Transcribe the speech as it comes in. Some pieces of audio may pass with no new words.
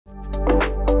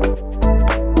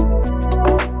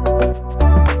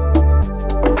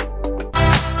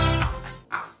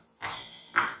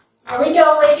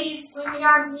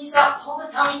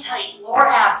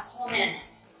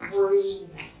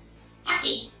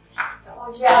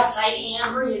Hold your abs tight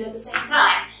and breathe at the same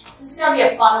time. This is going to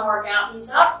be a fun workout.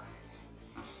 Knees up.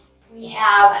 We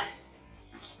have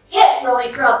HIIT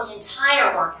really throughout the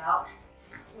entire workout,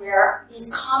 where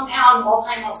these compound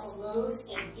multi-muscle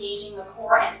moves engaging the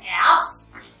core and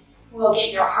abs will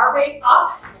get your heart rate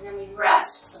up, and then we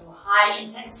rest. So high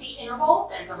intensity interval,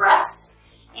 then the rest.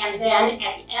 And then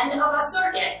at the end of a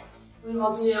circuit, we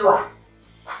will do a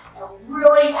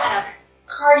really kind of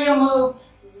cardio move,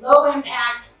 low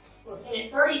impact. We'll hit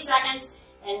it 30 seconds,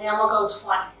 and then we'll go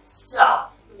 20. So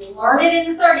we learn it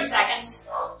in the 30 seconds.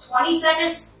 20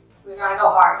 seconds, we're gonna go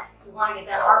hard. We wanna get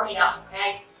that heart rate up,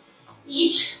 okay?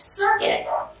 Each circuit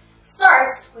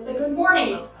starts with a good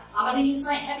morning move. I'm gonna use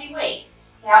my heavy weight.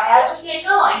 Now, as we get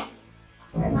going,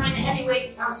 if I find the heavy weight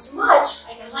becomes too much,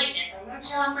 I can lighten it. I'm gonna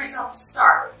challenge myself to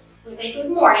start with a good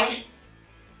morning.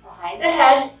 Behind the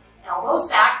head, elbows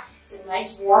back. It's a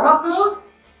nice warm-up move.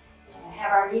 We're gonna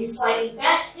have our knees slightly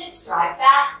bent, hips drive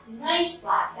back, nice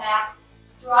flat back.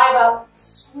 Drive up,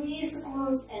 squeeze the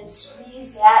glutes, and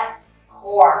squeeze that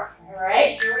core. All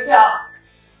right, here we go.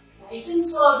 Nice and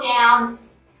slow down,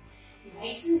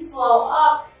 nice and slow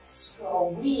up,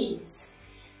 squeeze.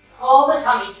 Pull the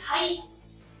tummy tight,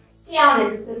 down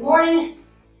into the morning,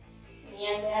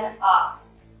 and then up.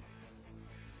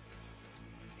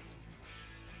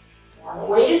 Now the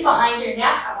weight is behind your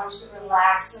neck. I want you to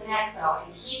relax the neck though,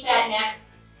 and keep that neck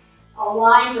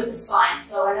aligned with the spine.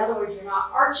 So in other words, you're not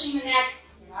arching the neck,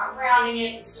 you're not rounding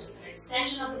it, it's just an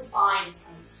extension of the spine. It's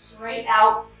coming straight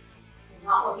out. You're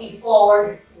not looking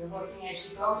forward. You're looking as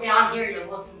you go down here, you're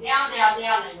looking down, down,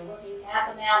 down, and you're looking at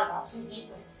the mat about 2 feet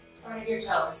in front of your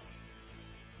toes.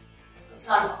 Focus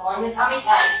on pulling the tummy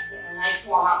tight. Get a nice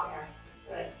warm up there.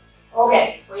 Good.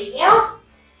 Okay, weight down.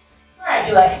 We're going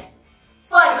to do a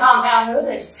fun compound move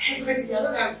that I just put together.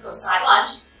 We're going to go side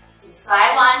lunge. So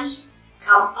side lunge,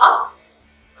 come up,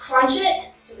 crunch it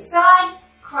to the side,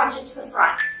 crunch it to the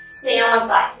front. Stay on one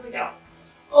side. Here we go.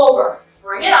 Over,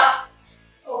 bring it up,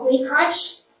 oblique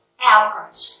crunch, ab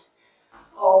crunch.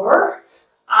 Over,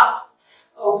 up,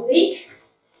 oblique,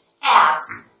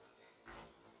 abs.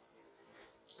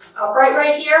 Upright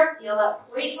right here, feel that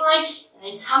waistline, and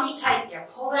then tummy tight there.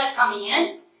 Pull that tummy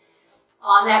in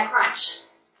on that crunch.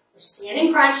 We're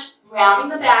standing crunch, rounding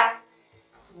the back,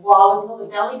 while we pull the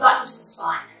belly button to the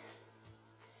spine.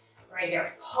 Right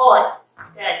here, pull it.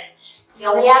 Good.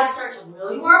 Feel the abs start to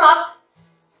really warm up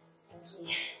as we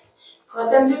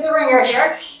put them through the ringer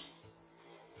here.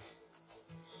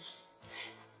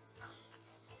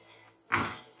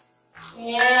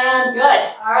 And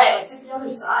good. All right, let's hit the other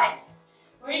side.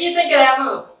 What do you think of that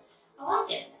move? I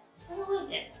like it. I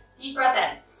like it. Deep breath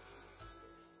in.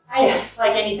 I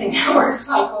like anything that works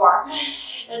my core.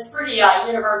 It's pretty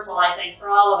universal, I think, for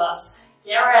all of us.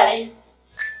 Get ready.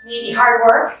 Maybe hard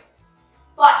work,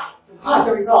 but we want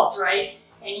the results, right?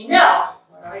 And you know,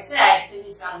 what do I say?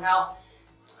 Cindy's got to know.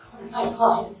 One of my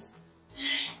clients.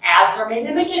 Abs are made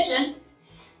in the kitchen.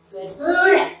 Good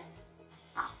food.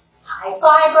 High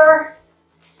fiber.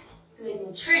 Good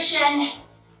nutrition.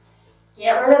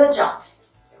 Get rid of the junk.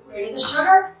 Get rid of the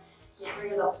sugar. Get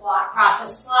rid of the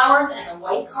processed flours and the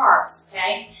white carbs,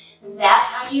 okay? And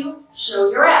that's how you show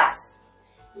your abs.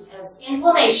 Because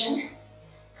inflammation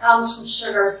comes from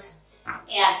sugars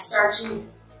and starchy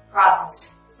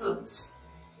processed foods.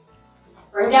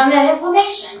 Bring down that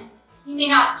inflammation. You may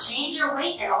not change your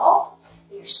weight at all,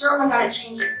 but you're certainly going to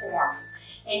change your form.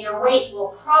 And your weight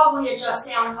will probably adjust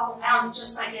down a couple pounds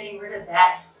just by getting rid of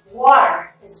that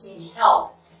water that's being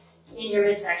held in your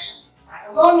midsection. All right,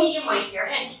 I'm going medium weight here.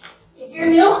 And if you're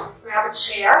new, grab a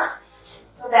chair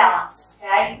for balance,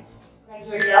 okay? We're going to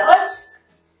do a deadlift,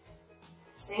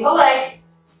 single leg,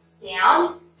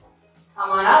 down, come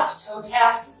on up, toe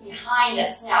taps behind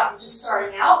us. Now, if you're just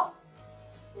starting out,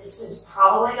 this is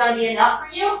probably going to be enough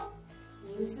for you.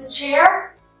 Use the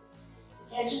chair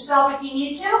to catch yourself if you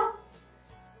need to.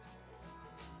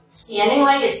 Standing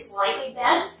leg is slightly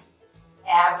bent.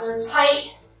 Abs are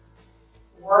tight.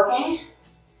 Working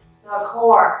the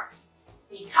core.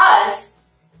 Because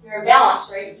you're in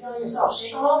balance, right? You feel yourself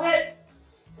shake a little bit.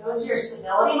 Those are your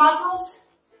stability muscles.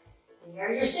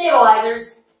 They're your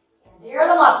stabilizers. And they're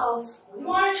the muscles we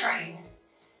want to train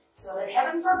so that,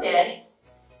 heaven forbid,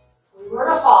 if we were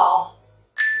to fall,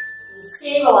 these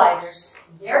stabilizers,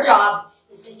 their job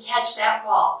is to catch that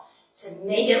fall, to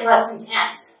make it less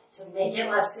intense, to make it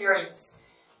less serious.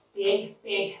 Big,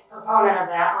 big proponent of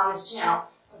that on this channel.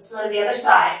 Let's go to the other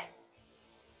side.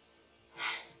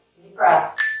 Deep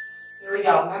breath. Here we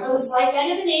go. Remember the slight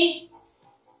bend of the knee.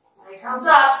 When it comes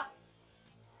up,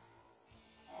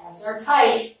 abs are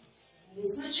tight.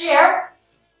 Use the chair.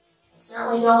 I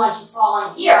certainly don't want you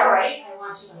falling here, right? I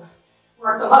want you to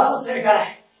work the muscles that are gonna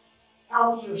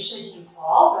help you should you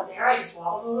fall. But there, I just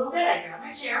wobbled a little bit. I grabbed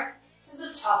my chair. This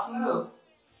is a tough move.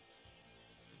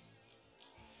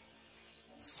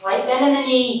 Slight bend in the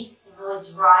knee, and really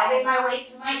driving my weight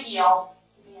through my heel,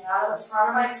 keeping it out of the front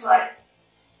of my foot.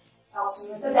 Helps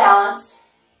me with the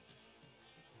balance.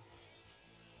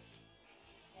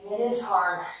 And it is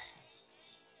hard,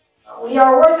 but we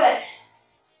are worth it.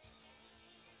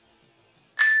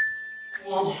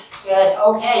 And good.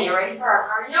 Okay, you ready for our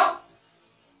cardio?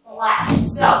 Relax.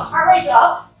 So, heart rate's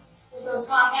up with those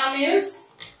compound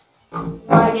moves. You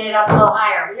want to get it up a little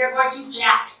higher. We are going to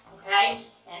jack, okay?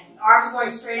 And arms are going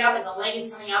straight up and the leg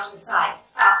is coming out to the side.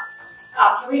 Up,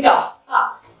 up. Here we go.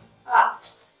 Up, up.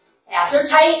 Abs are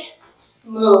tight.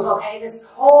 Move, okay? This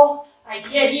whole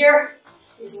idea here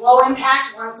is low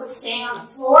impact, one foot staying on the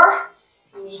floor.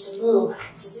 You need to move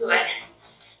to do it.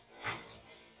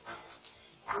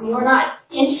 So we're not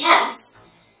intense,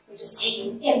 we're just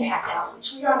taking impact out,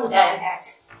 which we don't need that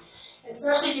impact.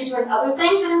 Especially if you're doing other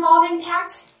things that involve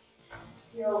impact.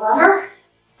 If you're a runner,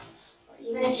 or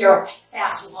even if you're a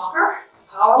fast walker,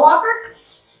 power walker,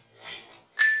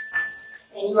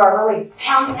 and you are really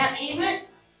pounding that pavement,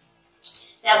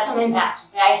 that's some impact,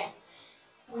 okay?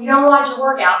 We don't want your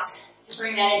workouts to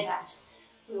bring that impact.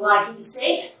 We want to keep you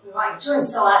safe. We want your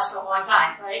joints to last for a long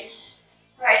time, right?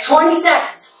 All right, 20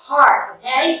 seconds. Hard,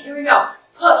 okay? Here we go.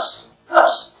 Push,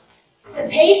 push. The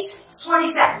pace is 20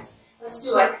 seconds. Let's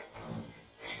do it.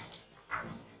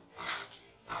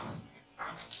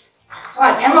 Come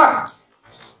on, 10 more.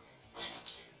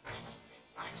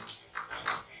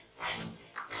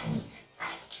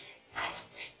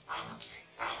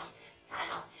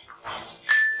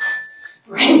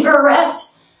 Ready for a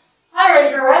rest? I'm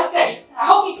ready for a rest. Good. I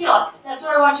hope you feel it. That's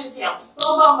what I want you to feel.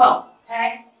 Boom, boom, boom.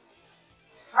 Okay?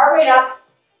 Heart rate up.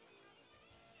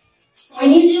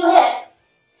 When you do HIIT,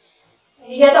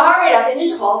 and you get the heart rate up in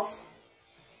intervals,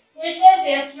 it's as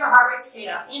if your heart rate stayed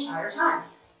up the entire time.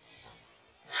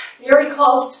 Very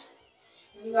close,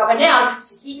 as we go up and down,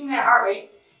 to keeping that heart rate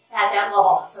at that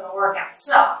level for the workout.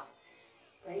 So,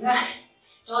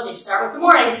 told you, start with the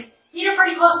mornings. Feet are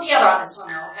pretty close together on this one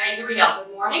though, okay? Here we go.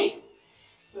 Good morning.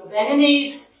 We'll bend the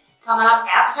knees, coming up,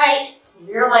 abs tight,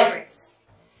 rear leg raise.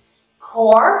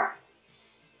 Core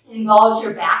involves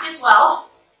your back as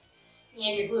well,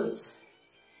 and your glutes.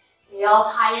 They all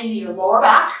tie into your lower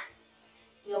back.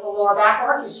 Feel the lower back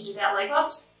work as you do that leg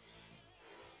lift.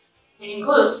 Hitting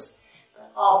glutes,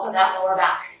 but also that lower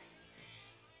back.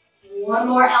 One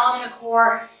more element of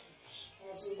core,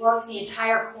 and as we work the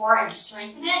entire core and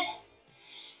strengthen it,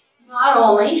 not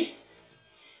only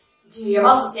do your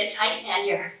muscles get tight and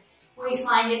your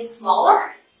waistline gets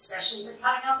smaller, especially if you're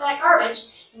cutting out that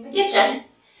garbage in the kitchen,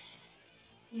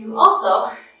 you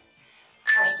also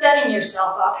are setting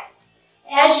yourself up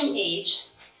as you age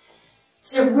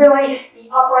to really be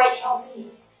upright, healthy,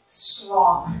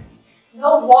 strong.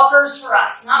 No walkers for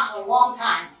us, not for a long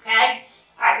time, okay?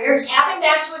 All right, we're tapping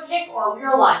back to a kick or a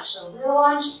rear lunge. So rear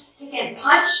lunge, kick and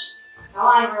punch. Come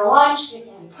on, rear lunge, kick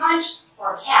and punch,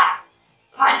 or tap,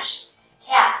 punch,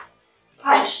 tap,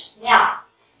 punch. Now,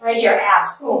 right here,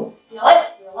 abs, boom. Feel it?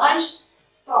 Rear lunge,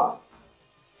 boom.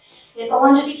 Get the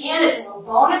lunge if you can. It's a little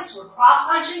bonus. We're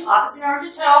cross-punching, opposite arm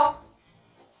to toe.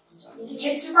 You don't need to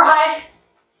kick super high.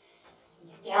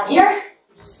 Get down here.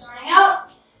 You're just starting out.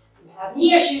 If you have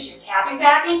knee issues, you're tapping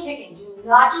back and kicking. Do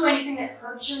not do anything that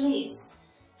hurts your knees.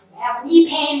 If you have knee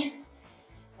pain,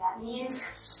 that means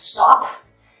stop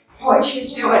what you're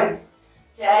doing.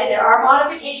 Okay? There are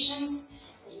modifications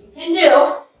that you can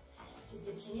do to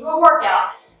continue a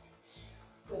workout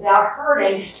without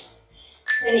hurting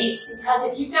the knees, because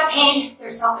if you've got pain,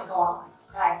 there's something going on,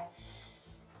 okay?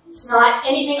 It's not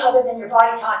anything other than your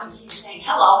body talking to you saying,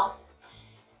 hello,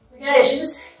 we got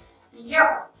issues, be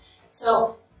careful.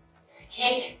 So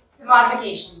take the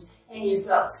modifications and use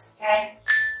those, okay?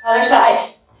 Other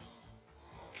side.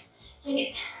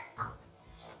 Kick it.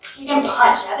 Kick and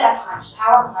punch, add that punch,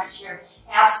 power punch here.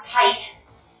 Abs tight.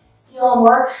 Feel them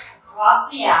work across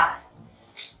the ab.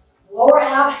 Lower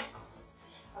ab,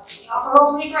 up to the upper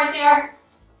oblique right there.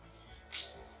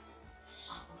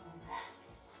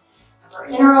 Our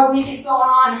inner oblique is going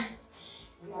on.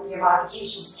 We're going to do your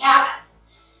modifications tap.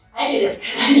 I do this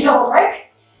because I need a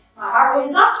break. My heart rate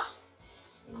is up.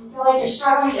 If you feel like you're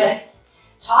struggling to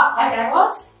talk like I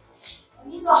was, that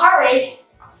means the heart rate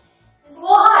is a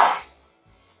little high.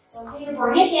 It's okay to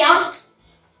bring it down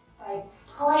by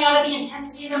pulling out of the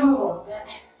intensity of the move a little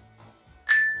bit.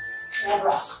 And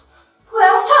rest. Ooh,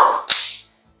 that was tough.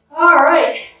 All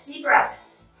right, deep breath.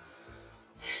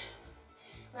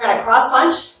 We're going to cross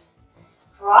punch.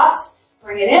 Cross,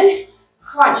 bring it in,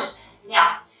 crunch it.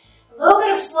 Now, a little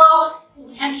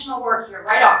intentional work here.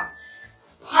 Right arm.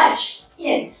 Punch,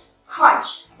 in,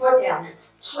 crunch, foot down,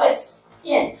 twist,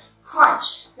 in,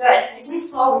 crunch. Good. Nice and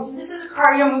slow. We do this as a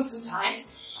cardio move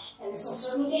sometimes, and this will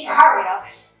certainly get your heart rate up.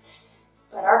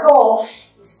 But our goal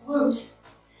is glute,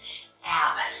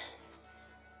 ab.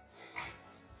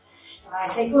 And when I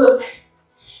say glute,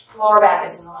 lower back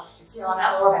as well. You're feeling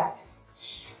that lower back.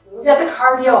 We'll get the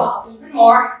cardio up even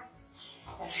more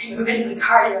as we move into the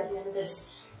cardio at the end of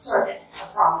this circuit, I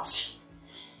promise.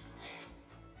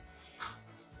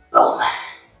 Boom.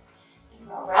 Think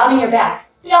about rounding your back.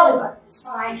 Belly button is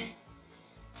fine.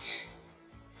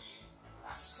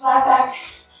 Flat back,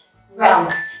 round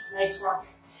back. Nice work.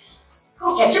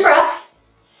 Cool, catch your breath.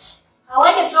 I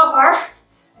like it so far.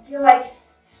 I feel like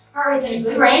heart rate's in a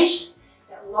good range.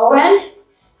 That low end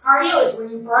cardio is where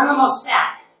you burn the most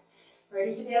fat.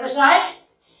 Ready to the other side?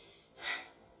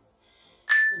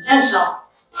 Intentional.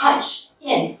 Punch,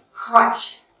 in,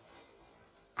 crunch.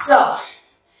 So,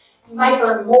 you might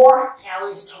burn more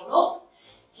calories total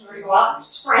if you were to go out and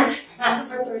sprint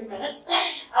for 30 minutes.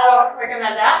 I don't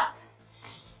recommend that.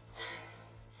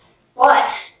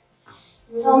 But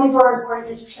you would only burn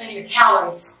 40–50% of your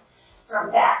calories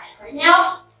from fat. Right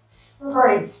now, we're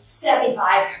burning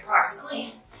 75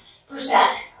 approximately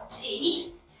percent up to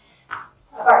 80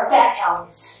 of our fat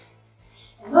calories.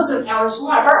 And those are the calories we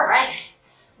want to burn, right?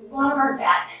 We want to burn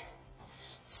fat.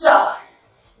 So,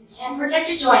 you can protect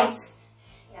your joints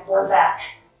and burn fat.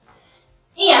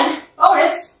 And,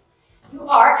 bonus, you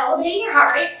are elevating your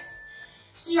heart rate,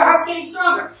 so your heart's getting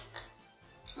stronger.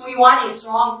 We want a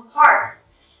strong heart,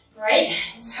 right?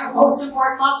 It's our most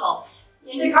important muscle.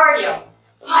 Into cardio.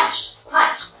 Punch,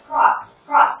 punch, cross,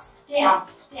 cross, down,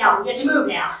 down. We get to move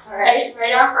now, all right?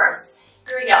 Right arm first.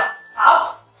 Here we go.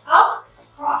 Up, up,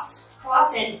 cross,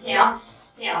 cross in, down,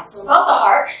 down. So about the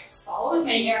heart, just follow with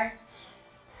me here.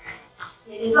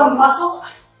 It is a muscle,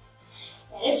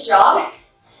 and its job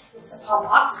is to pump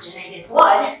oxygenated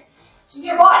blood to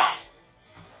your body.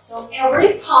 So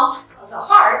every pump of the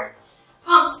heart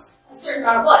pumps a certain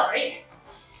amount of blood, right?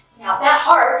 Now, if that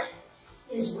heart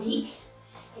is weak,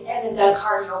 it hasn't done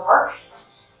cardio work,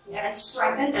 you haven't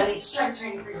strengthened, done any strength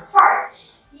training for your heart,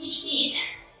 each beat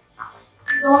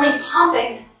is only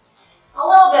pumping a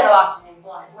little bit of oxygenated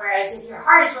blood. Whereas if your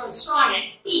heart is really strong and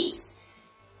it beats,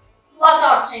 lots of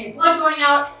oxygenated blood going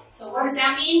out. So what does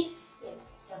that mean? It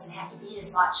doesn't have to beat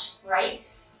as much, right?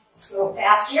 Let's go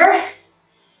fast here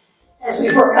as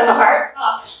we work on the heart.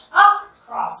 Up, up,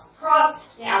 cross,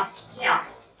 cross, down, down.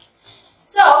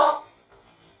 So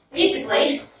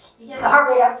basically, you get the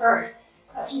heart rate up for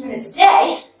a few minutes a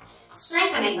day,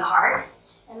 strengthening the heart,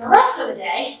 and the rest of the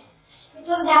day, it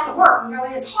doesn't have to work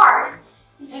nearly as hard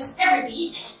because every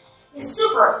beat is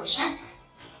super efficient.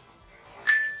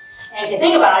 And if you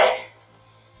think about it,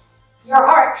 your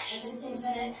heart has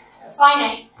an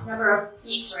finite number of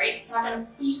beats, right? It's not going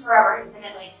to beat forever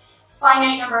infinitely.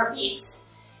 Finite number of beats.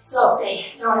 So if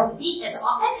they don't have to beat as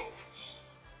often,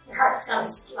 your heart's going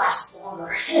to last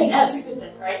longer. And that's a good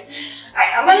thing, right? All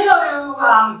right, I'm going to go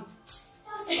to,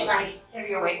 let's take a very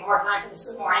heavier weight one more time for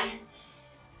this good morning.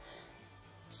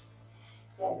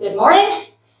 Good morning.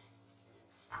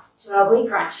 So oblique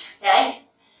crunch, okay?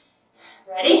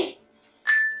 Ready?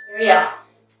 Here we go.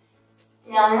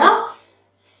 Down and up.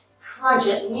 Crunch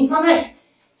it. Lean from the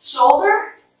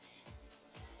shoulder.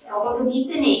 Elbow to meet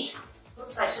the knee.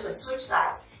 Oops, I should have switched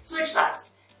sides. Switch sides.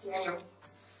 So you're on your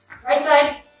right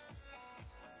side,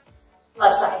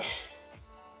 left side.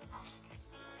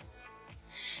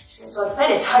 Just get so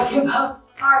excited talking about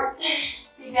heart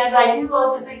because I do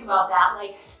love to think about that.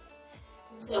 Like,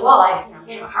 you say, well, I'm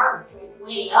getting my heart rate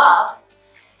way up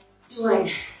doing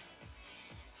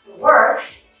the work.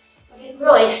 But it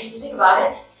really, if you think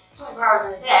about it, 24 hours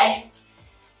in a day,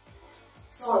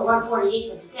 it's only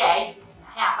 148 of the day,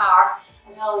 a half hour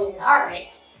of elevated heart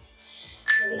rate.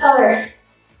 So the other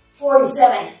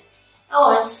 47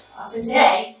 elements of the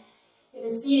day, if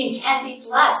it's beating 10 beats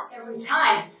less every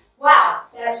time, wow,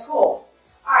 that's cool.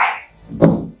 All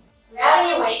right, grabbing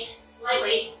your weight,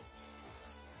 lightweight,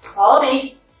 follow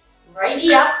me, right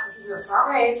knee up, this is your front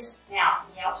raise. Now,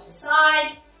 knee out to the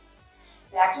side,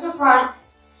 back to the front,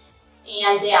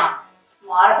 and down.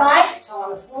 Modify, toe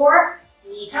on the floor,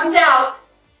 knee comes out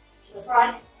to the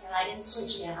front, and I didn't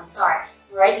switch again, I'm sorry.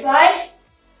 Right side,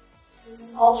 this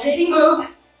is an alternating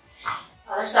move.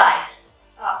 Other side,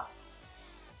 up,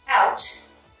 out,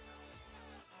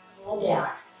 and down,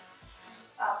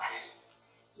 up.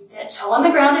 Keep that toe on the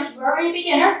ground if you are a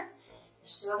beginner. You're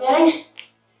still getting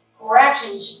core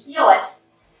action, you should feel it.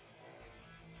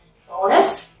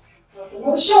 Bonus, working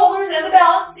those shoulders and the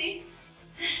balance, see?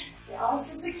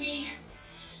 Balance is the key.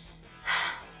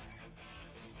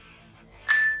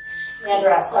 And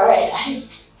rest. All right.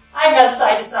 I messed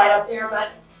side to side up there,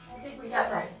 but I think we got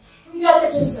the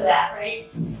gist of that, right?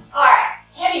 All right.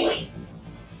 Heavyweight.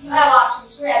 You have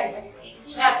options for heavy weight. If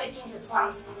you have 15s or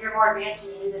 20s and you're more advanced,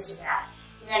 you can do this or that.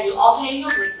 We're going to do alternating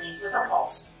oblique leans with a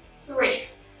pulse. 3,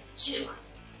 2,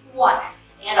 1.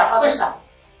 And up. Other side.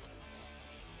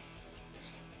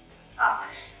 Up.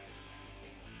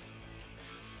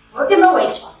 Work in the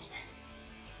waistline.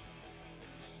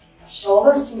 The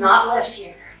shoulders do not lift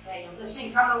here. Okay, you're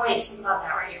lifting from the waist. Think about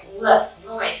that right here. Lift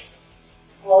from the waist.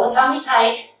 Pull the tummy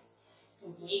tight.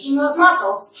 Engaging those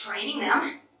muscles, training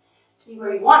them to be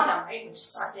where you want them, right? Which is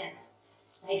sucked in.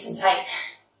 Nice and tight.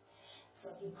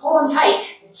 So if you pull them tight,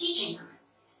 you're teaching them.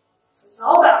 So it's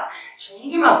all about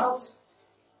training your muscles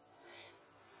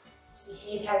to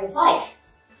behave how you'd like.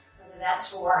 Whether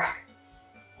that's for an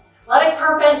athletic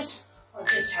purpose or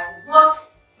just how you look.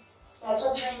 That's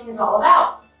what training is all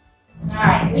about. All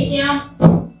right, weight down.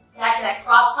 Back to that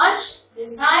cross punch.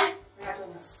 This time, we're not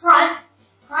doing the front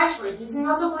crunch. We're using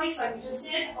those obliques like we just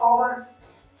did over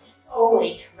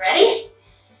oblique. Ready?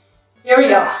 Here we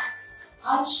go.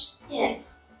 Punch in.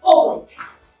 Oblique.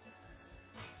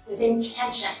 With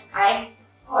intention, okay?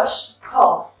 Push,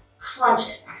 pull, crunch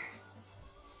it.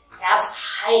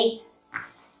 Abs tight.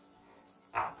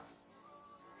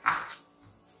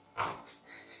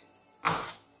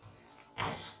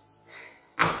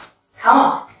 Come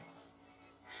on.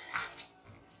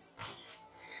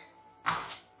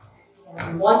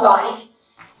 One body.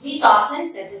 Denise Austin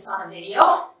said this on a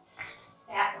video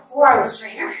back before I was a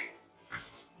trainer.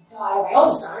 My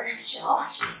oldest daughter, Michelle,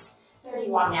 she's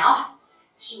 31 now.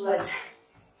 She was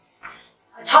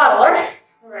a toddler.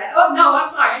 Oh no, I'm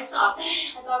sorry, I stopped.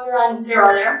 I thought we were on 0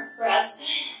 there, rest.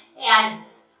 And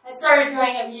I started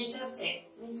doing a VHS tape,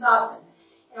 Denise Austin.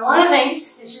 And one of the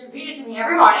things that she repeated to me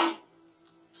every morning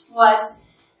was,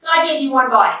 God gave you one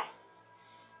body.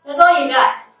 That's all you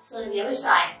got. Let's go to the other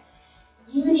side.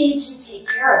 You need to take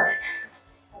care of it.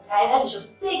 Okay? That is your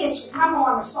biggest, number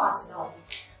one responsibility.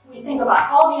 We think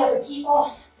about all the other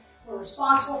people we're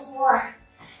responsible for,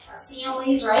 our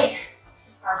families, right?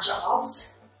 Our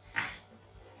jobs,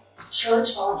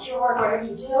 church, volunteer work, whatever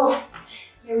you do.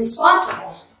 You're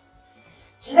responsible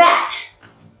to that.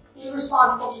 Be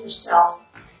responsible to yourself.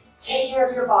 Take care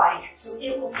of your body so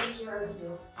it will take care of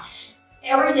you.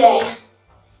 Every day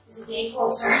is a day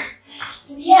closer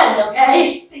to the end,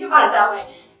 okay? Think about it that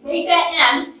way. Make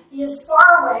that end be as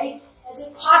far away as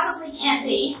it possibly can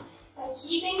be by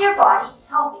keeping your body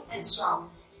healthy and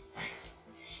strong.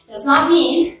 Does not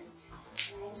mean,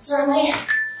 and I'm certainly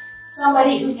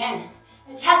somebody who can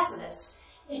attest to this,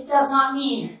 it does not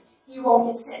mean you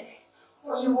won't get sick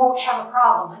or you won't have a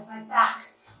problem like my back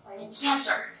or any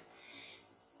cancer.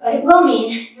 But it will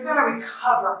mean you're going to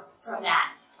recover from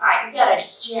that. All right, we got a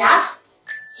jab,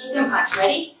 kick and punch.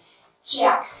 Ready?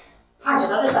 Jab, punch,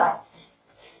 other side.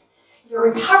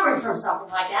 You're recovering from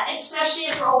something like that, especially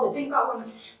as we're older. Think about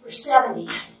when we're 70,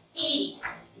 80,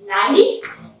 90.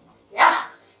 Yeah,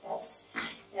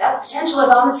 the potential is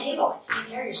on the table if you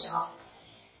take care of yourself.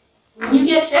 When you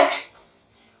get sick,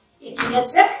 if you get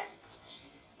sick,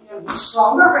 you're going to be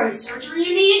stronger for any surgery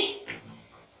you need,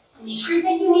 any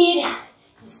treatment you need.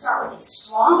 You start with a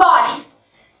strong body,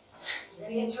 you're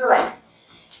going to get through it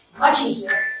much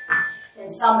easier than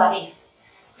somebody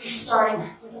who's starting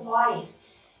with a body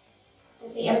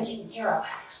that they haven't taken care of.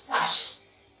 Gosh,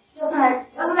 doesn't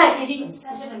that give you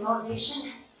incentive and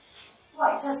motivation?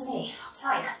 Boy, it does me, I'll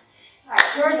tell you. All right,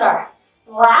 here's our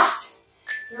last.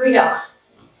 Here we go.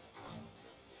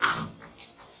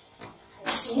 I've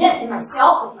seen it in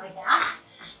myself with my back.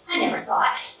 I never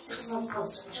thought 6 months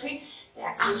post-surgery,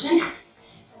 back fusion,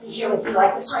 I'd be here with you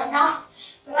like this right now.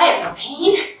 But I have no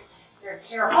pain, very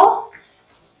careful,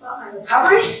 but my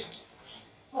recovery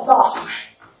was awesome.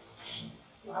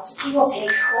 Lots of people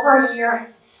take over a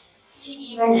year to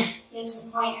even get to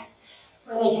the point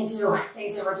where they can do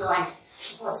things they were doing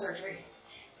before surgery.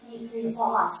 We need 3 to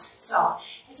 4 months, so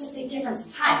it's a big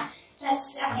difference in time.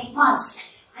 That's 7, 8 months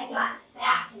I got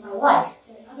back in my life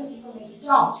that other people maybe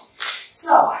don't.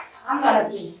 So I'm going to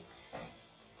be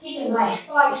keeping my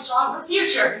body strong for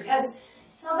future because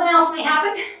something else may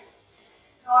happen.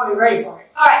 I want to be ready for it.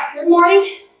 All right, good morning.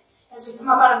 As we come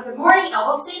up out of the good morning,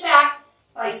 elbows stay back,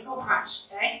 bicycle crunch,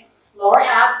 okay? Lower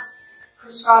ab,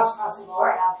 crisscross across the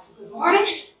lower ab. So good morning,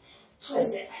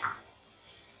 twist it.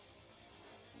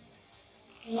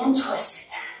 And twist it.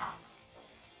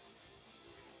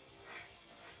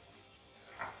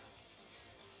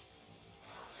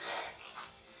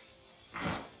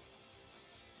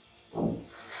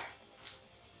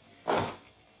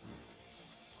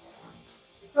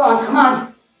 Keep going, come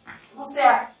on. Almost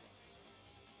there.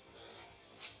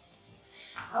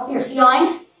 I hope you're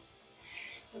feeling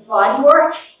the body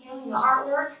work, feeling the heart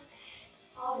work,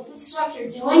 all the good stuff you're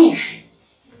doing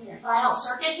in your final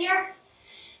circuit here.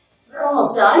 We're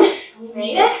almost done. We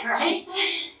made it, right?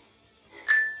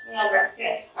 Yeah, breath,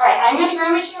 good. All right, I'm going to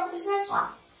grab my chair for this next one.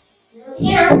 You're a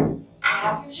beginner,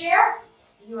 have your chair.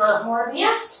 You are more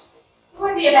advanced. It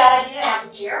wouldn't be a bad idea to have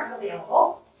the chair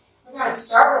available. We're going to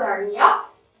start with our knee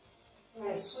up. We're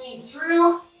going to swing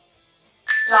through,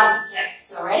 donkey kick.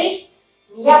 So ready?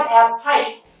 Knee up, abs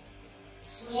tight.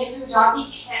 Swing it through donkey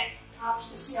kick up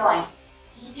to the ceiling.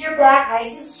 Keep your back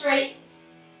nice and straight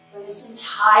for this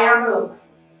entire move.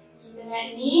 Keeping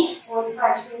that knee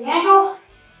 45-degree angle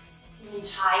the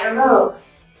entire move.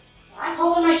 I'm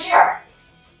holding my chair.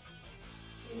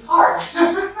 This is hard.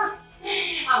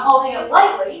 I'm holding it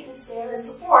lightly. It's there to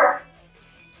support.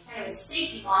 Kind of a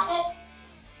safety blanket.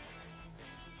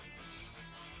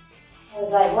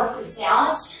 As I work this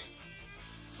balance,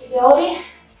 stability,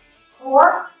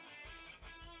 core,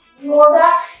 lower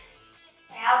back,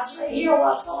 abs right here,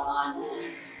 what's going on?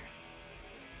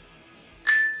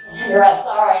 And the rest,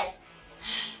 all right.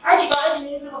 Aren't you glad you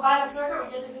made it to the final circuit?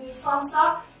 We get to do this fun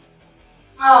stuff.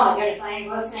 Oh my goodness, I am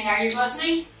listening. Are you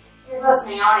listening? You're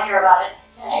listening. I want to hear about it.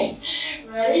 Okay,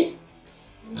 ready?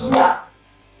 Yeah.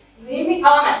 Leave me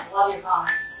comments. I love your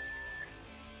comments.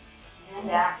 And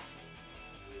back.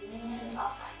 And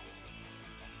up.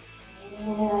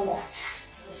 And back.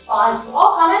 Respond to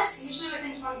all comments, usually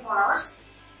within 24 hours.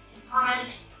 You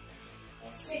comment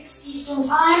at 6 Eastern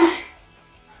Time,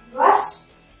 US.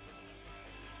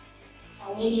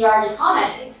 Or maybe you already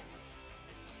commented.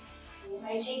 It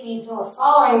might take me until the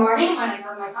following morning when I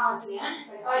go to my comments again.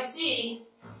 But if I see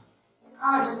the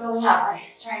comments are building up, I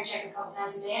try and check a couple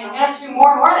times a day. And I'm going to have to do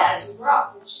more and more of that as we grow,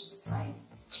 which is exciting.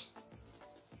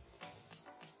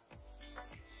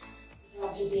 I'm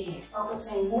going to be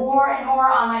focusing more and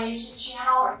more on my YouTube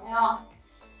channel right now.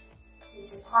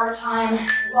 It's a part-time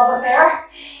love affair.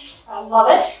 I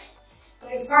love it,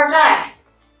 but it's part-time.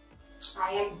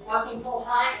 I am working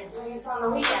full-time and doing this on the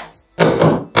weekends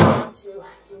to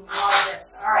do more of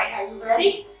this. All right, are you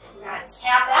ready? We're going to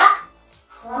tap back,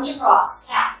 crunch across,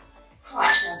 tap,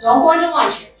 crunch. Now don't go into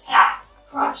lunge here. Tap,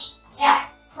 crunch,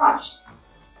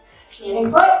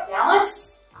 Standing foot,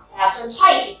 balance. Abs are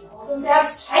tight. If you hold those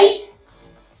abs tight,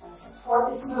 it's going to support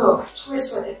this move.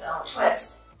 Twist with it though,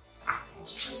 twist. And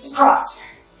twist across.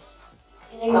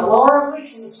 Getting the lower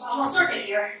obliques in this final circuit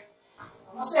here.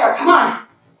 Almost there, come on.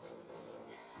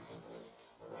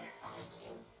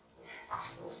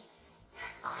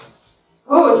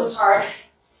 Ooh, this is hard.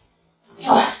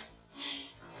 I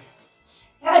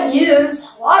haven't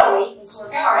used a lot of weight in this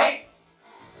workout, right?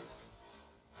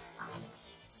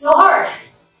 Still hard.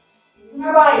 Using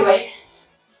our body weight.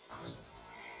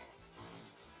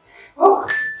 Ooh,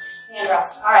 and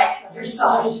rest. All right, other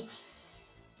side.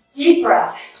 Deep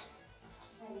breath.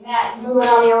 And Matt is moving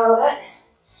on me a little bit.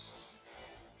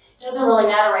 Doesn't really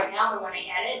matter right now, but when I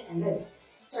edit and then it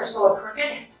starts to look crooked,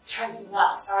 it drives me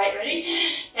nuts. All right, ready?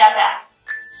 Tap back.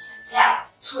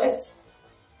 Tap, twist.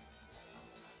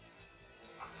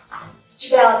 Catch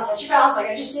your balance like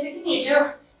I just did if you need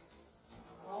to.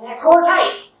 And that core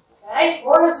tight. Okay,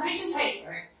 core is nice and tight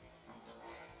here.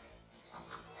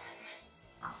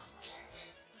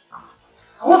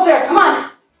 Almost there, come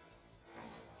on.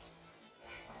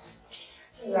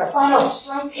 This is our final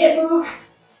strength hip move.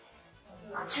 We'll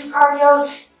do our 2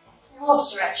 cardios, and we'll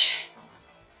stretch.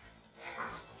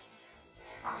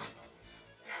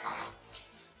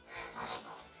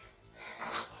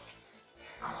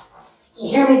 Can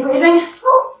you hear me breathing?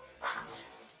 Woo.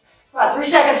 About 3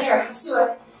 seconds here. Let's do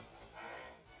it.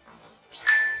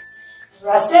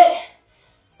 Rest it.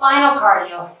 Final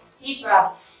cardio. Deep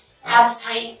breath. Abs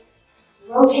tight.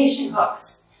 Rotation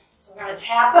hooks. So we're going to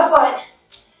tap the foot.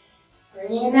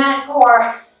 Bringing in that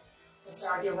core. We'll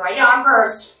start with your right arm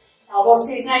first. Elbow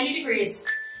stays 90 degrees.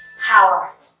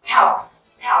 Power. Power.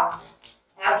 Power.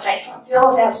 Abs tight. Come on.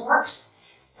 Feel those abs work.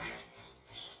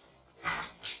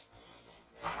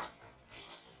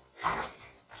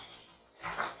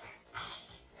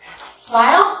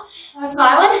 Smile. I'm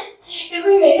smiling because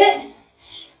we made it.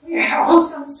 We are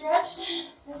almost on stretch.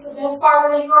 That's the best part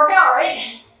of any workout,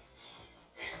 right?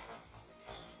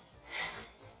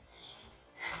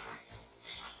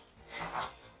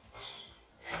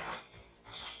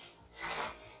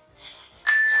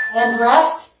 And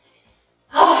rest.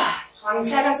 20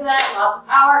 seconds of that, lots of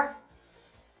power.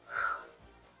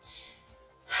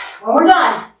 When we're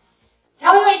done,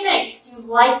 tell me what you think. Do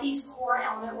you like these core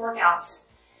element workouts?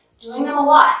 Doing them a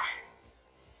lot.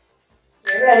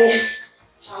 Get ready.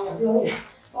 Trying to really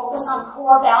focus on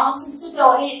core balance and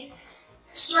stability.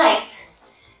 Strength.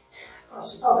 Of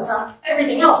course, we focus on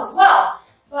everything else as well,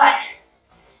 but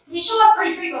they show up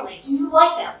pretty frequently. Do you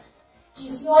like them? Do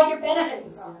you feel like you're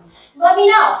benefiting from them? Let me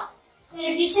know. And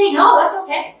if you say no, that's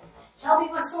okay. Tell me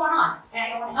what's going on.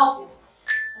 Okay, I want to help you.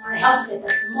 I want to help you get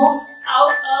the most out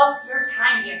of your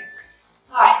time here.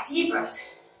 All right, deep breath.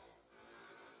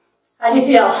 How do you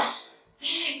feel?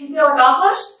 Do you feel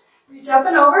accomplished? Are you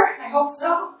jumping over? I hope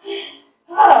so.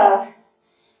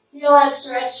 Feel that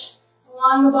stretch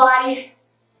along the body.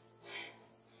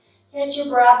 Catch your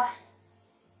breath.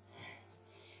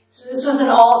 So this was an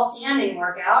all-standing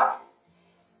workout.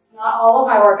 Not all of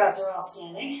my workouts are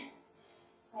all-standing.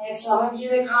 I have some of you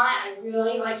that comment, I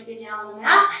really like to get down on the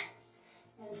mat.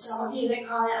 And some of you that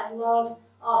comment, I love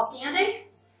all-standing.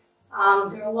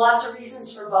 There are lots of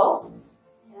reasons for both.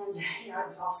 And, you know,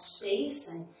 it involves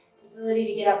space and the ability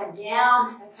to get up and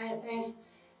down, that kind of thing.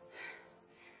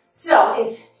 So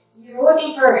if you're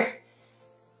looking for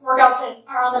workouts that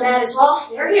are on the mat as well,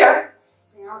 they're here.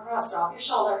 Bring your arm across, drop your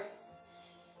shoulder.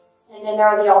 And then there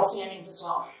are the all standings as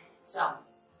well. So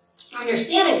when you're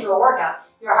standing through a workout,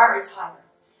 your heart rate's higher.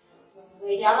 When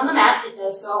you lay down on the mat, it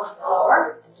does go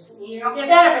lower. It doesn't mean you don't get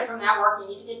benefit from that work. You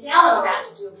need to get down on the mat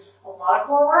to do a lot of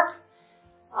core work.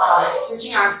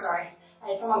 Switching arms, sorry. I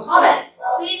had someone comment,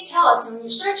 please tell us when you're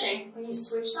stretching, when you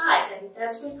switch sides. And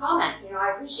that's a good comment. You know,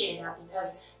 I appreciate that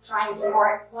because trying to be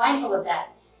more mindful of that.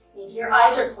 Maybe your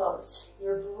eyes are closed.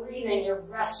 You're breathing, you're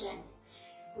resting,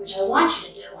 which I want you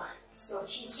to do. Let's go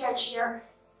T-stretch here.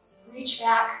 Reach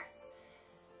back.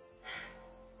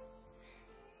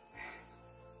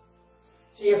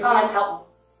 So your comments help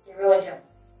me. They really do.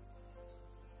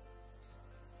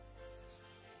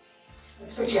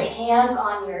 Let's put your hands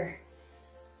on your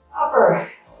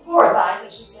lower thighs, I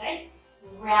should say.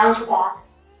 Round your back.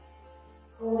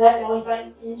 Pull that belly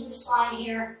button into the spine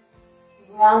here.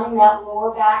 Rounding that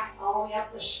lower back all the way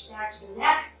up back to the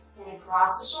neck and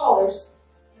across the shoulders.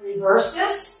 Reverse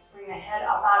this. Bring the head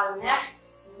up out of the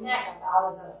neck up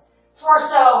out of the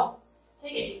torso.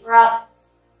 Take a deep breath.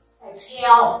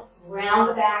 Exhale, round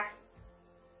the back.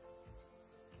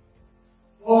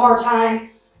 One more time.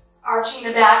 Arching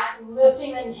the back,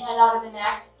 lifting the head out of the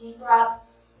neck. Deep breath.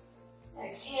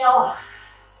 Exhale.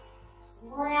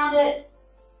 Round it.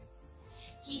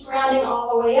 Keep rounding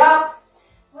all the way up.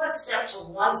 Let's step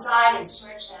to one side and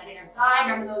stretch that inner thigh.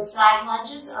 Remember those side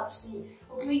lunges up to the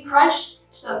oblique crunch,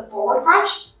 to the forward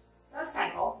crunch? That's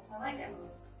kind of cool. I like that move.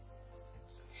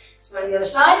 Let's go to the other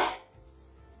side.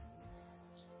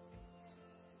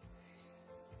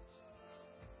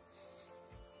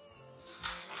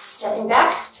 Stepping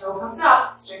back, toe comes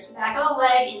up. Stretch the back of the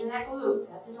leg into that glute.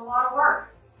 That did a lot of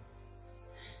work.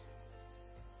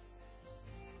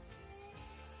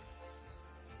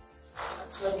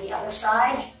 Let's go to the other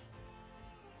side.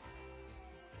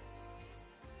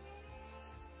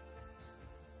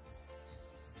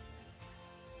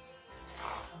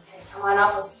 Okay, come on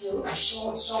up. Let's do a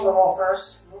shoulder roll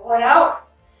first. Roll it out.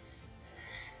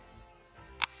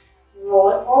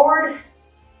 Roll it forward.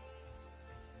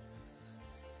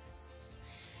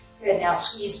 Good, now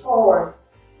squeeze forward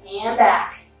and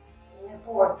back and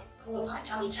forward. Pull the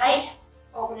tummy tight,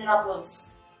 open it up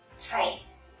loose. Tight,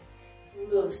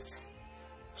 loose,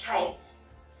 tight,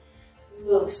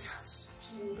 loose.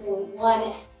 And bring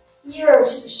one ear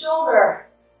to the shoulder,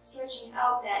 stretching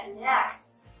out that neck.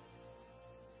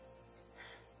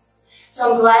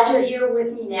 So I'm glad you're here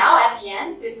with me now at the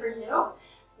end. Good for you.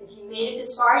 If you made it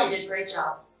this far, you did a great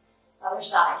job. Other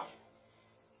side.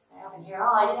 I often hear,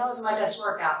 oh, that was my best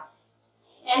workout.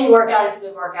 Any workout is a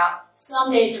good workout.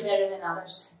 Some days are better than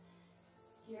others.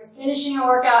 If you're finishing a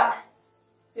workout,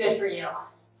 good for you.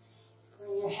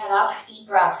 Bring your head up, deep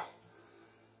breath.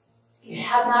 If you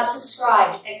have not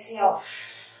subscribed, exhale.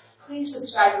 Please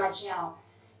subscribe to my channel.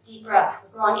 Deep breath.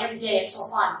 We're growing every day. It's so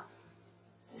fun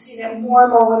to see that more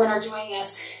and more women are joining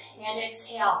us. And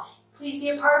exhale. Please be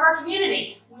a part of our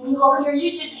community. When you open your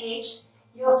YouTube page,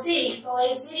 you'll see the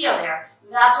latest video there.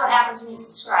 That's what happens when you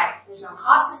subscribe. There's no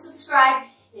cost to subscribe.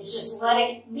 It's just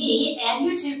letting me and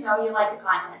YouTube know you like the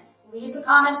content. Leave the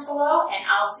comments below, and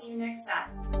I'll see you next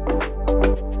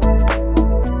time.